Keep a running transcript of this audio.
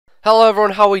Hello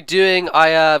everyone, how are we doing?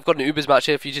 I've got an Ubaaaahs match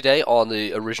here for you today on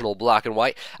the original black and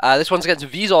white. This one's against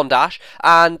Vezondash,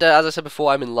 and as I said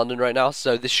before, I'm in London right now,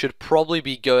 so this should probably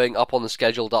be going up on the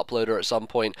scheduled uploader at some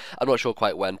point. I'm not sure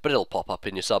quite when, but it'll pop up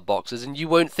in your sub boxes, and you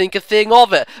won't think a thing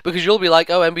of it, because you'll be like,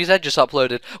 oh, MBZ just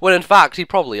uploaded, when in fact, he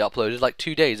probably uploaded like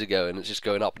 2 days ago, and it's just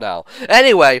going up now.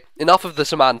 Anyway, enough of the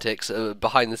semantics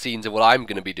behind the scenes of what I'm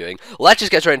going to be doing. Let's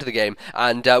just get straight into the game,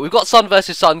 and we've got Sun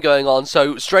versus Sun going on,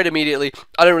 so straight immediately,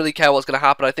 I don't really care what's going to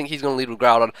happen. I think he's going to lead with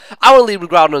Groudon. I want to lead with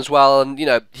Groudon as well, and, you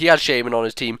know, he has Shaman on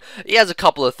his team. He has a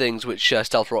couple of things which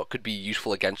Stealth Rock could be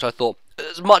useful against, so I thought,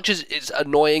 as much as it's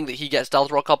annoying that he gets Stealth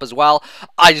Rock up as well,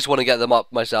 I just want to get them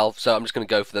up myself, so I'm just going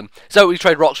to go for them. So we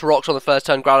trade rocks for rocks on the first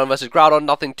turn, Groudon versus Groudon,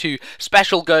 nothing too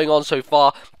special going on so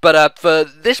far, but for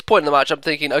this point in the match, I'm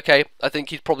thinking, okay, I think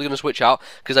he's probably going to switch out,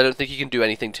 because I don't think he can do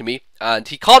anything to me, and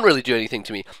he can't really do anything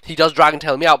to me. He does Dragon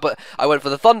Tail me out, but I went for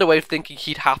the Thunder Wave thinking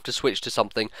he'd have to switch to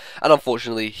something, and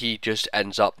unfortunately, he just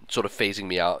ends up sort of phasing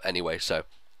me out anyway, so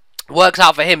works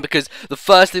out for him because the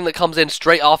first thing that comes in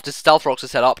straight after Stealth Rocks are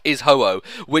set up is Ho-Oh,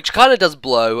 which kind of does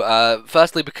blow,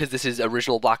 firstly because this is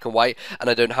original black and white and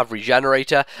I don't have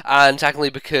Regenerator, and secondly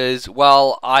because,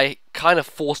 well, I kind of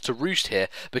forced to roost here,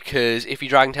 because if he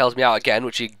Dragon Tails me out again,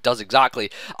 which he does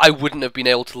exactly, I wouldn't have been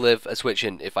able to live a switch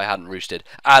in if I hadn't roosted,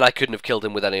 and I couldn't have killed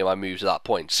him with any of my moves at that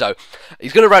point. So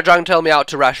he's going to Dragon Tail me out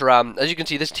to Reshiram. As you can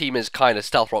see, this team is kind of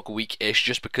Stealth Rock weak-ish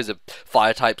just because of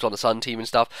fire types on the Sun team and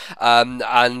stuff,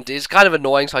 and it's kind of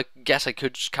annoying, so I guess I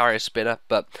could just carry a spinner,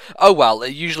 but oh well,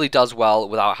 it usually does well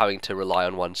without having to rely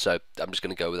on one, so I'm just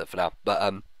going to go with it for now.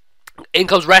 But in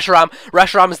comes Reshiram.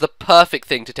 Reshiram is the perfect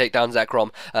thing to take down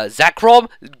Zekrom.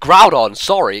 Groudon,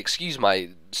 sorry, excuse my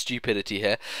stupidity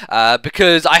here.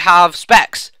 Because I have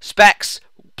Specs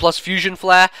plus Fusion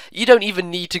Flare. You don't even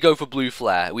need to go for Blue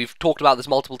Flare. We've talked about this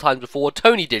multiple times before.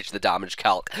 Tony did the damage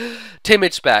calc.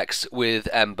 Timid Specs with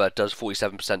Ember does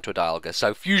 47% to a Dialga.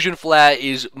 So Fusion Flare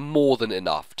is more than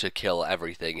enough to kill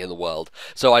everything in the world.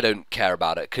 So I don't care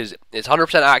about it because it's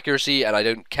 100% accuracy and I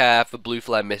don't care for Blue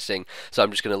Flare missing. So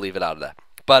I'm just going to leave it out of there.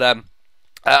 But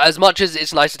as much as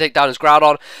it's nice to take down his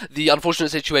Groudon, the unfortunate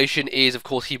situation is, of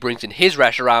course, he brings in his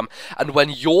Reshiram, and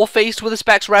when you're faced with a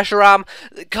Specs Reshiram,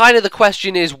 kind of the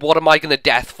question is, what am I going to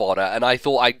Death Fodder? And I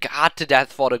thought I had to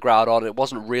Death Fodder Groudon. It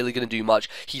wasn't really going to do much.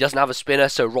 He doesn't have a spinner,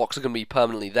 so rocks are going to be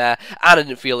permanently there, and I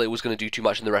didn't feel it was going to do too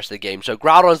much in the rest of the game. So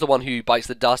Groudon is the one who bites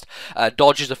the dust,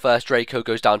 dodges the first Draco,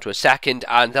 goes down to a second,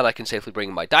 and then I can safely bring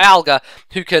in my Dialga,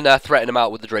 who can threaten him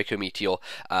out with the Draco Meteor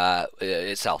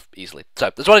itself easily. So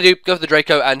that's what I do, go for the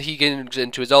Draco, and he gets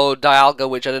into his old Dialga,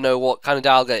 which I don't know what kind of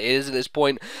Dialga it is at this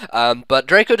point, but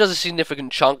Draco does a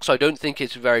significant chunk, so I don't think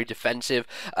it's very defensive.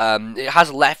 It has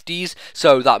lefties,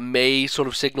 so that may sort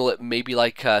of signal it maybe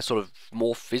like a sort of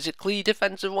more physically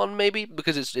defensive one, maybe,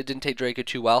 because it didn't take Draco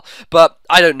too well, but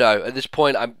I don't know. At this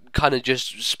point, I'm kind of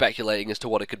just speculating as to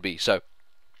what it could be, so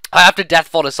I have to Death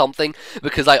Fodder something,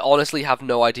 because I honestly have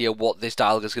no idea what this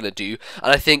Dialga is going to do, and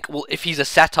I think, well, if he's a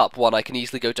setup one, I can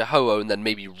easily go to Ho-Oh and then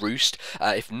maybe Roost.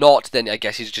 If not, then I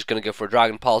guess he's just going to go for a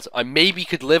Dragon Pulse. I maybe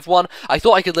could live one. I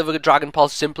thought I could live a Dragon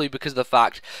Pulse simply because of the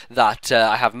fact that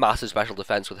I have massive special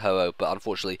defense with Ho-Oh, but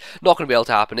unfortunately, not going to be able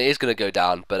to happen. It is going to go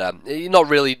down, but not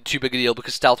really too big a deal,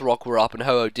 because Stealth Rock were up, and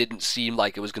Ho-Oh didn't seem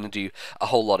like it was going to do a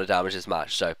whole lot of damage this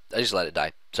match, so I just let it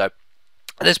die. So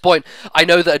at this point, I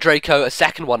know that a Draco, a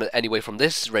second one anyway from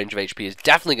this range of HP, is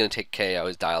definitely going to take KO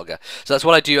his Dialga. So that's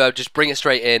what I do, I just bring it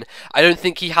straight in. I don't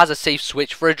think he has a safe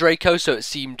switch for a Draco, so it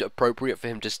seemed appropriate for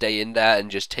him to stay in there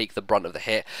and just take the brunt of the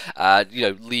hit. You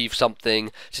know, leave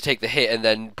something to take the hit and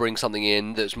then bring something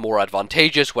in that's more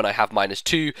advantageous when I have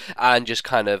 -2, and just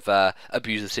kind of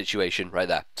abuse the situation right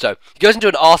there. So he goes into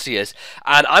an Arceus,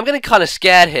 and I'm getting kind of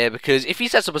scared here, because if he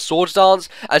sets up a Swords Dance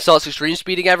and starts extreme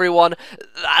speeding everyone,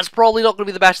 that's probably not going to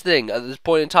be the best thing. At this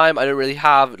point in time, I don't really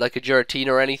have like a Giratina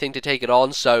or anything to take it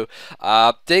on, so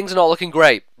things are not looking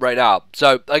great right now.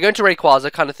 So I go into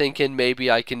Rayquaza, kind of thinking maybe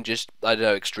I can just, I don't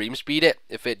know, extreme speed it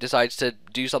if it decides to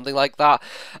do something like that.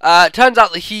 Turns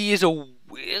out that he is a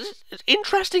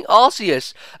interesting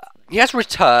Arceus. He has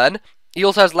Return. He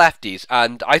also has lefties,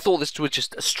 and I thought this was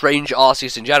just a strange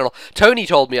Arceus in general. Tony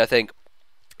told me, I think,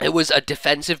 it was a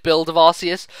defensive build of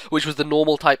Arceus, which was the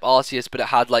normal type Arceus, but it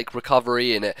had like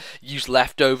recovery and it used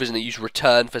leftovers and it used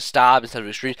return for stab instead of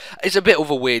extreme. It's a bit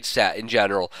of a weird set in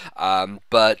general,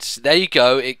 but there you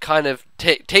go. It kind of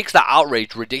takes that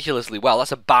outrage ridiculously well.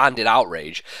 That's a banded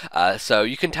outrage, so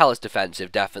you can tell it's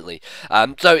defensive, definitely.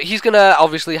 So he's going to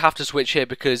obviously have to switch here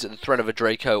because the threat of a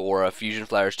Draco or a Fusion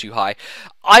Flare is too high.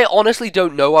 I honestly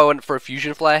don't know why I went for a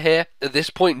Fusion Flare here. At this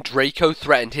point, Draco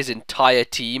threatened his entire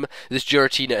team, this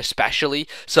Giratina especially,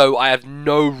 so I have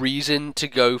no reason to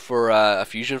go for a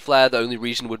Fusion Flare. The only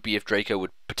reason would be if Draco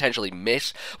would potentially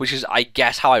miss, which is, I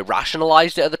guess, how I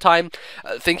rationalized it at the time.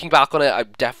 Thinking back on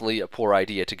it, definitely a poor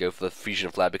idea to go for the Fusion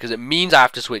Flare, because it means I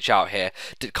have to switch out here.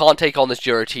 Can't take on this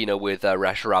Giratina with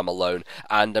Reshiram alone,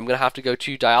 and I'm going to have to go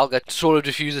to Dialga to sort of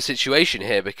diffuse the situation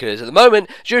here, because at the moment,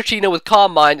 Giratina with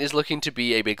Calm Mind is looking to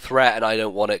be a big threat, and I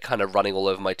don't want it kind of running all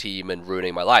over my team and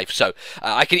ruining my life. So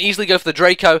I can easily go for the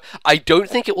Draco. I don't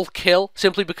think it will kill,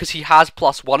 simply because he has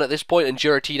 +1 at this point, and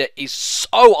Giratina is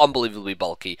so unbelievably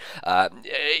bulky.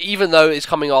 Even though it's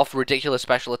coming off ridiculous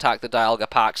special attack that Dialga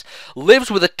packs,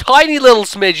 lives with a tiny little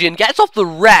smidgen, gets off the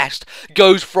rest,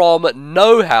 goes from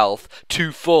no health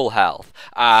to full health,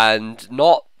 and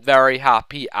not very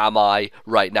happy am I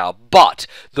right now. But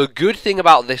the good thing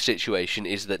about this situation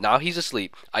is that now he's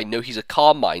asleep, I know he's a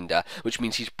Calm Minder, which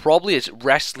means he's probably his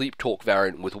Rest Sleep Talk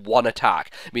variant with 1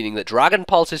 attack, meaning that Dragon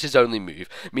Pulse is his only move,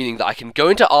 meaning that I can go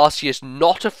into Arceus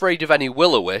not afraid of any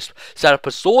Will-O-Wisp, set up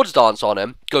a Swords Dance on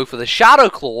him, go for the Shadow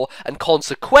Claw, and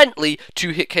consequently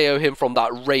 2-hit KO him from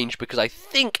that range, because I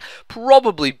think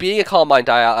probably being a Calm Mind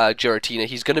Giratina,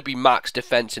 he's going to be max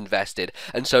defense invested,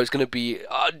 and so it's going to be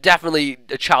definitely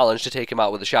a challenge to take him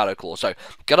out with a Shadow Claw. So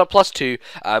get up +2.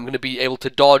 I'm going to be able to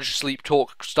dodge Sleep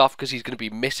Talk stuff because he's going to be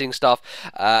missing stuff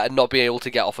and not being able to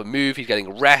get off a move. He's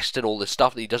getting rest and all this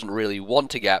stuff that he doesn't really want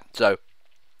to get. So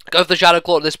go for the Shadow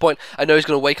Claw at this point. I know he's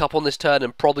going to wake up on this turn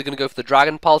and probably going to go for the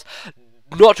Dragon Pulse.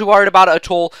 Not too worried about it at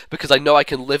all, because I know I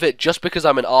can live it just because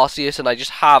I'm an Arceus and I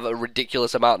just have a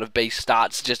ridiculous amount of base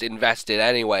stats just invested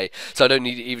anyway, so I don't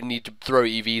even need to throw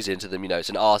EVs into them. You know, it's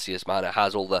an Arceus, man. It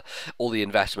has all the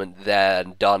investment there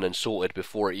and done and sorted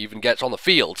before it even gets on the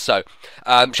field. So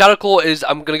Shadow Claw is,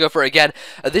 I'm going to go for it again.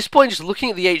 At this point, just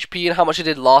looking at the HP and how much I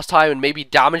did last time and maybe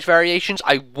damage variations,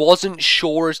 I wasn't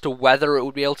sure as to whether it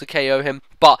would be able to KO him,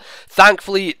 but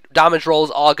thankfully damage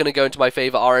rolls are going to go into my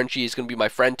favor. RNG is going to be my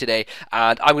friend today,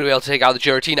 and I'm going to be able to take out the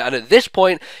Giratina. And at this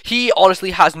point, he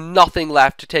honestly has nothing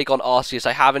left to take on Arceus.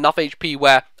 I have enough HP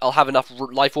where I'll have enough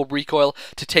Life Orb recoil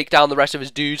to take down the rest of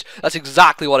his dudes. That's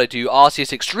exactly what I do.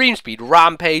 Arceus Extreme Speed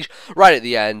Rampage right at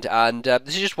the end, and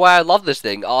this is just why I love this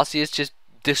thing. Arceus just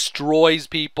destroys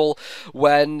people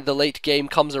when the late game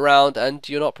comes around and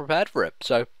you're not prepared for it.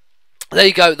 So there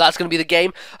you go, that's going to be the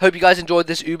game. Hope you guys enjoyed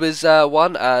this Ubaaaahs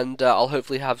one, and I'll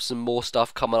hopefully have some more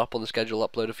stuff coming up on the schedule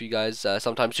uploaded for you guys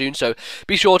sometime soon, so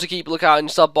be sure to keep a lookout in your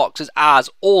sub boxes as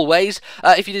always.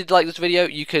 If you did like this video,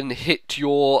 you can hit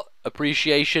your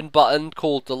appreciation button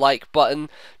called the like button,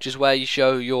 which is where you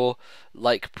show your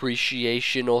like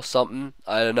appreciation or something.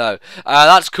 I don't know.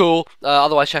 That's cool.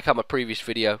 Otherwise, check out my previous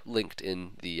video linked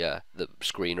in the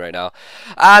screen right now.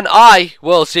 And I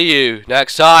will see you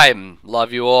next time.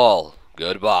 Love you all.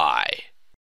 Goodbye.